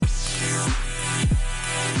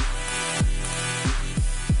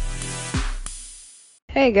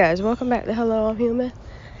Hey guys, welcome back to Hello, I'm Human.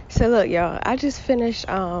 So look, y'all, I just finished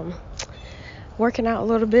working out a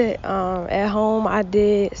little bit at home. I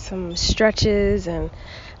did some stretches and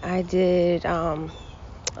I did a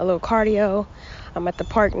little cardio. I'm at the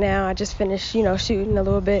park now. I just finished, shooting a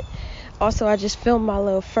little bit. Also, I just filmed my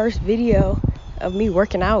little first video of me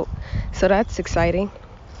working out, so that's exciting.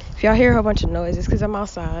 If y'all hear a whole bunch of noises, because I'm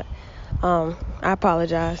outside, I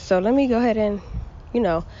apologize. So let me go ahead and,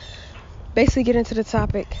 basically get into the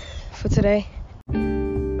topic for today.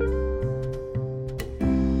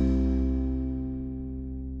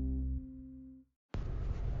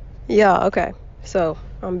 Yeah, okay. So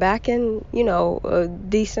I'm back in, a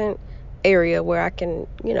decent area where I can,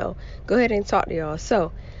 go ahead and talk to y'all.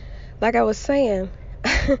 So, like I was saying,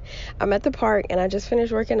 I'm at the park and I just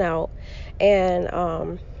finished working out, and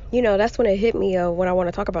that's when it hit me of what I want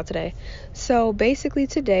to talk about today. So basically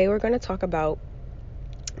today we're going to talk about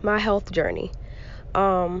my health journey.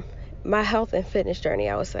 My health and fitness journey,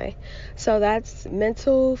 I would say. So that's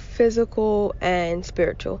mental, physical, and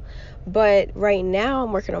spiritual. But right now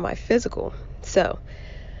I'm working on my physical. So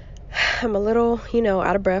I'm a little,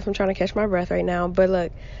 out of breath. I'm trying to catch my breath right now. But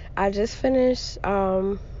look, I just finished,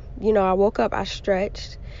 I woke up, I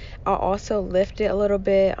stretched. I also lifted a little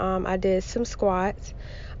bit. I did some squats.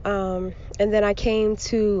 And then I came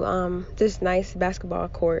to this nice basketball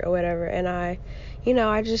court or whatever. And I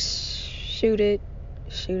just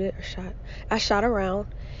I shot around,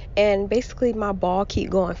 and basically my ball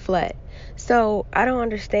keep going flat. So I don't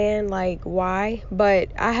understand why, but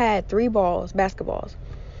I had 3 basketballs,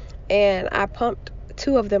 and I pumped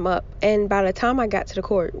 2 of them up, and by the time I got to the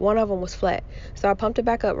court, one of them was flat. So I pumped it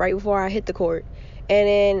back up right before I hit the court, and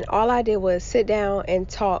then all I did was sit down and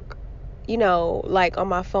talk, on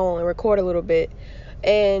my phone and record a little bit.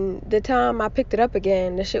 And the time I picked it up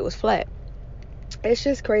again, the shit was flat. It's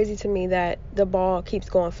just crazy to me that the ball keeps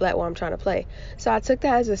going flat while I'm trying to play. So I took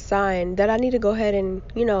that as a sign that I need to go ahead and,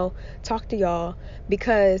 talk to y'all,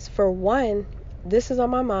 because for one, this is on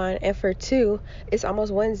my mind, and for 2, it's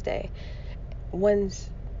almost Wednesday.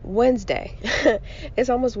 Wednesday. It's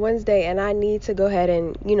almost Wednesday, and I need to go ahead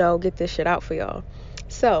and, get this shit out for y'all.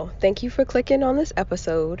 So thank you for clicking on this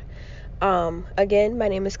episode. Again, my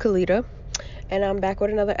name is Khalida, and I'm back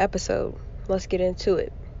with another episode. Let's get into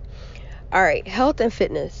it. All right, health and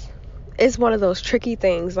fitness is one of those tricky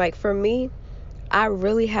things. Like for me, I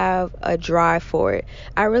really have a drive for it.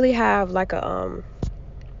 I really have a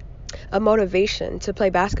motivation to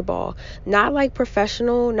play basketball. Not like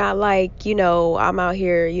professional, not like, I'm out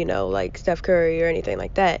here, like Steph Curry or anything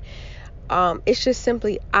like that. It's just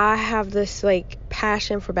simply I have this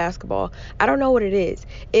passion for basketball. I don't know what it is.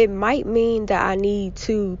 It might mean that I need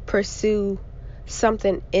to pursue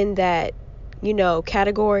something in that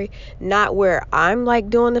category, not where I'm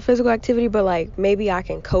doing the physical activity, but maybe I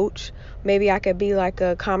can coach, maybe I could be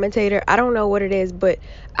a commentator. I don't know what it is, but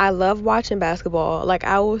I love watching basketball.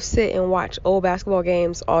 I will sit and watch old basketball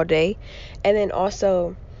games all day, and then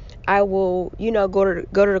also I will go to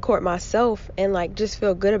the court myself and just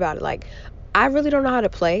feel good about it. I really don't know how to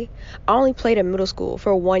play. I only played in middle school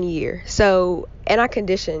for 1 year. So, and I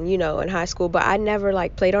conditioned, in high school, but I never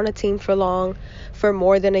played on a team for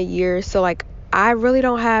more than a year. So I really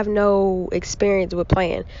don't have no experience with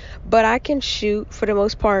playing, but I can shoot for the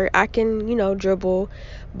most part. I can, dribble,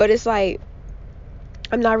 but it's I'm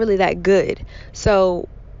not really that good. So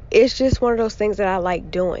it's just one of those things that I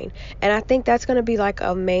like doing. And I think that's going to be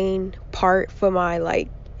a main part for my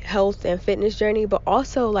health and fitness journey. But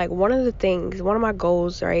also one of my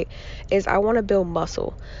goals, right, is I want to build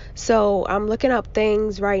muscle. So I'm looking up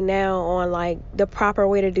things right now on the proper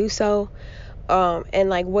way to do so,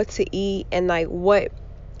 and what to eat, and what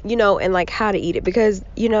and how to eat it, because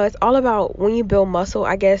it's all about, when you build muscle,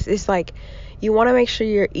 I guess it's you want to make sure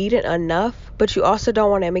you're eating enough, but you also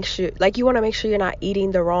don't want to make sure you want to make sure you're not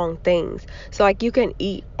eating the wrong things. So you can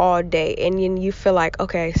eat all day and then you feel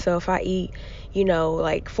okay, so if I eat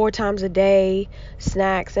 4 times a day,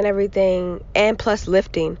 snacks and everything, and plus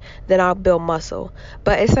lifting, then I'll build muscle.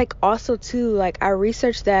 But it's also too, I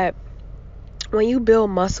researched that when you build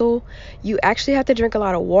muscle, you actually have to drink a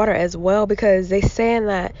lot of water as well, because they saying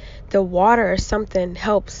that the water or something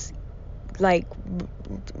helps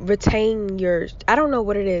retain your, I don't know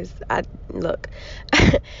what it is. I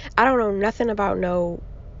don't know nothing about no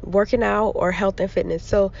working out or health and fitness.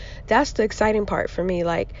 So that's the exciting part for me.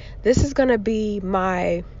 This is gonna be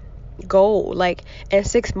my goal. In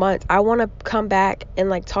 6 months, I want to come back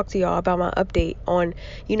and talk to y'all about my update on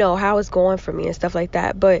how it's going for me and stuff like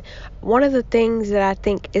that. But one of the things that I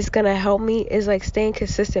think is gonna help me is staying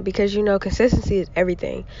consistent, because consistency is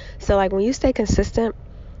everything. So when you stay consistent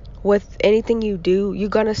with anything you do, you're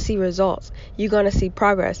gonna see results. You're gonna see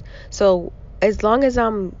progress. So as long as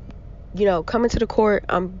I'm, coming to the court,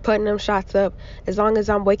 I'm putting them shots up. As long as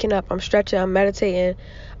I'm waking up, I'm stretching, I'm meditating,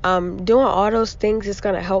 doing all those things, it's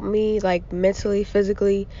gonna help me, like, mentally,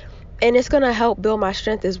 physically, and it's gonna help build my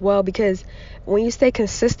strength as well, because when you stay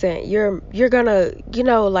consistent, you're gonna,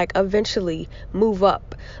 like, eventually move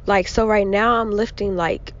up. Like, so right now I'm lifting,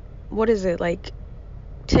 like, what is it, like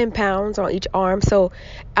 10 pounds on each arm, so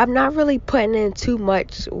I'm not really putting in too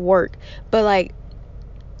much work, but, like,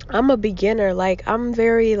 I'm a beginner. Like, I'm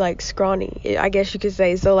very, like, scrawny, I guess you could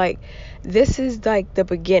say. So, like, this is, like, the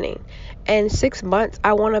beginning. And 6 months,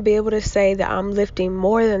 I want to be able to say that I'm lifting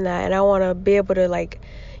more than that. And I want to be able to, like,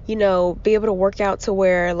 be able to work out to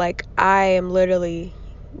where, like, I am literally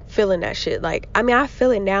feeling that shit. Like, I mean, I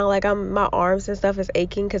feel it now. Like, my arms and stuff is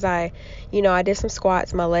aching because I did some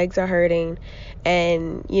squats. My legs are hurting.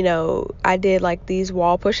 And, I did, like, these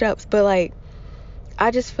wall push-ups. But, like, I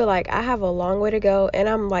just feel like I have a long way to go, and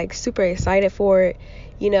I'm, like, super excited for it.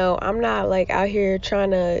 I'm not, like, out here trying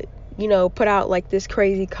to, put out, like, this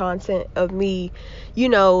crazy content of me,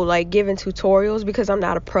 like, giving tutorials, because I'm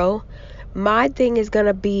not a pro. My thing is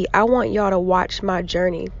gonna be, I want y'all to watch my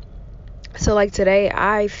journey. So, like, today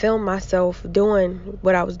I filmed myself doing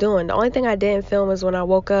what I was doing. The only thing I didn't film was when I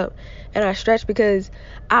woke up and I stretched, because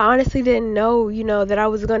I honestly didn't know, that I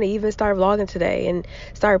was going to even start vlogging today and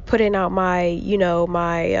start putting out my,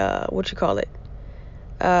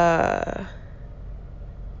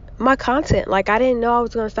 my content. Like, I didn't know I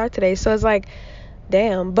was going to start today. So it's like,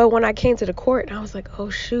 damn. But when I came to the court, I was like, oh,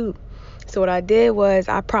 shoot. So what I did was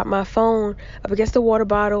I propped my phone up against the water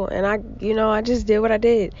bottle, and I just did what I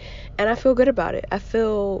did, and I feel good about it. I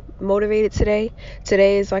feel motivated today.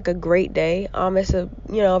 Today is, like, a great day. It's a,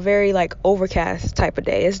 very, like, overcast type of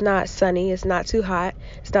day. It's not sunny. It's not too hot.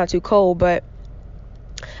 It's not too cold. But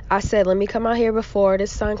I said, let me come out here before the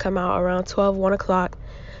sun come out around 1 o'clock.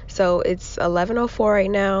 So it's 11:04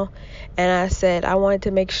 right now, and I said I wanted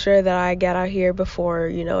to make sure that I got out here before,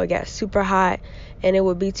 it got super hot, and it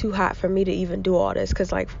would be too hot for me to even do all this.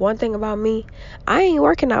 Because, like, one thing about me, I ain't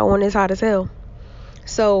working out when it's hot as hell.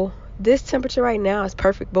 So this temperature right now is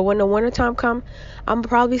perfect. But when the winter time come, I'm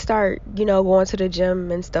probably start, going to the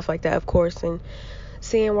gym and stuff like that, of course, and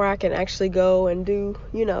seeing where I can actually go and do,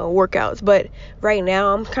 workouts. But right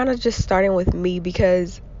now I'm kind of just starting with me,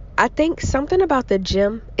 because I think something about the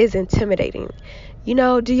gym is intimidating.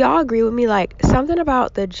 Do y'all agree with me? Like, something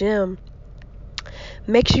about the gym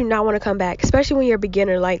makes you not want to come back, especially when you're a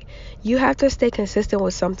beginner. Like, you have to stay consistent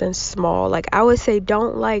with something small. Like, I would say,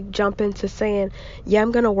 don't, like, jump into saying, yeah,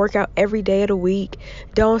 I'm gonna work out every day of the week.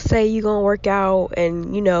 Don't say you're gonna work out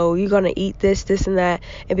and, you're gonna eat this and that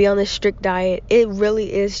and be on this strict diet. It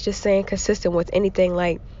really is just saying consistent with anything.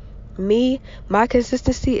 Like, my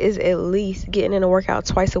consistency is at least getting in a workout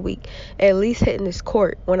twice a week, at least hitting this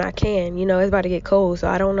court when I can. It's about to get cold, so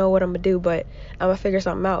I don't know what I'm gonna do, but I'm gonna figure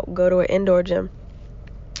something out, go to an indoor gym.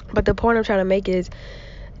 But the point I'm trying to make is,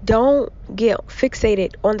 don't get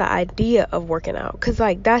fixated on the idea of working out, because,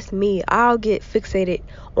 like, that's me. I'll get fixated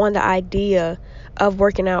on the idea of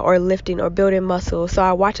working out or lifting or building muscle. So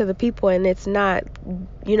I watch other people, and it's not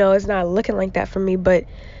looking like that for me. But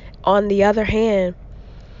on the other hand,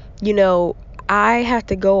 I have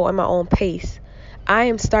to go on my own pace. I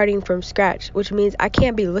am starting from scratch, which means I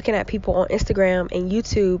can't be looking at people on Instagram and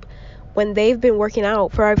YouTube when they've been working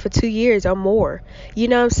out for 2 years or more. You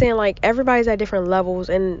know what I'm saying? Like, everybody's at different levels,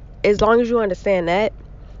 and as long as you understand that,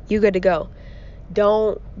 you're good to go.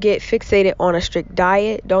 Don't get fixated on a strict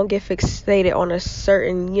diet. Don't get fixated on a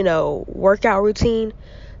certain, workout routine.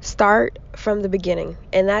 Start from the beginning,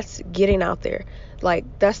 and that's getting out there. Like,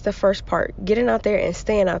 that's the first part. Getting out there and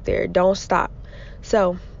staying out there. Don't stop.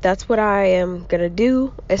 So that's what I am gonna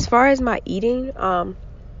do. As far as my eating, I'm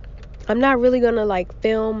not really gonna, like,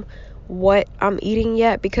 film what I'm eating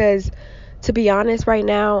yet, because, to be honest, right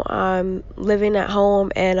now I'm living at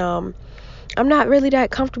home, and I'm not really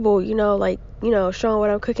that comfortable, showing what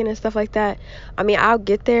I'm cooking and stuff like that. I mean, I'll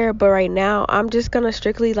get there, but right now I'm just gonna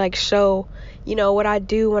strictly, like, show, what I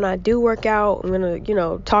do when I do work out. I'm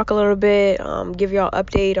gonna, talk a little bit, give y'all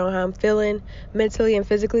update on how I'm feeling mentally and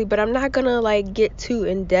physically, but I'm not gonna, like, get too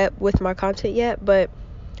in depth with my content yet. But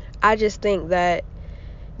I just think that,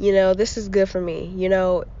 this is good for me.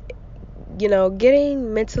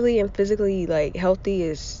 Getting mentally and physically, like, healthy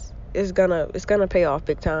is gonna pay off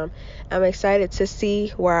big time. I'm excited to see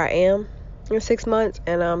where I am in 6 months,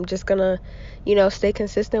 and I'm just gonna, stay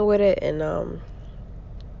consistent with it. And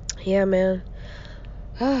yeah, man.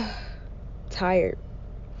 Tired,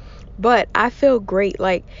 but I feel great.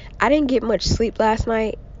 Like, I didn't get much sleep last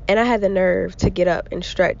night. And I had the nerve to get up and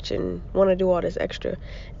stretch and want to do all this extra.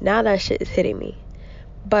 Now that shit is hitting me.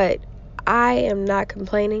 But I am not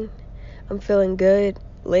complaining. I'm feeling good.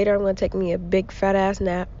 Later, I'm going to take me a big fat ass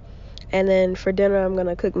nap. And then for dinner, I'm going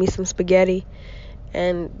to cook me some spaghetti.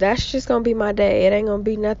 And that's just going to be my day. It ain't going to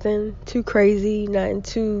be nothing too crazy, nothing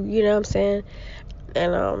too, you know what I'm saying?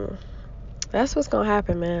 And that's what's going to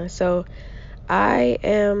happen, man. So I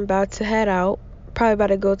am about to head out. Probably about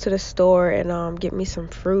to go to the store and get me some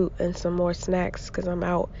fruit and some more snacks because I'm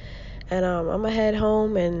out. And I'm going to head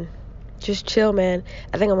home and just chill, man.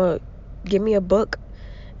 I think I'm going to give me a book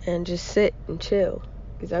and just sit and chill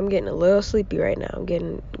because I'm getting a little sleepy right now. I'm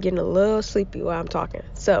getting a little sleepy while I'm talking.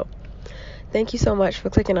 So thank you so much for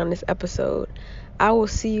clicking on this episode. I will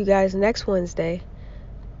see you guys next Wednesday.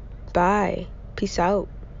 Bye. Peace out.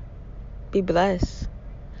 Be blessed.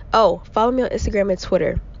 Oh, follow me on Instagram and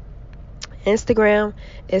Twitter. Instagram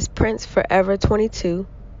is PrinceForever22.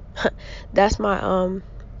 That's my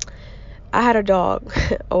I had a dog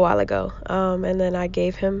a while ago. And then I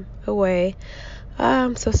gave him away.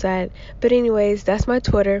 I'm so sad. But anyways, that's my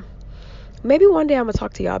Twitter. Maybe one day I'm gonna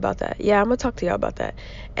talk to y'all about that. Yeah, I'm gonna talk to y'all about that.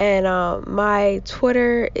 And my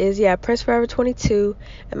Twitter is PrinceForever22,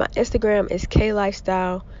 and my Instagram is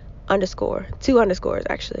KLifestyle_, 2 underscores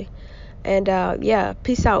actually. And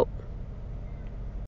peace out.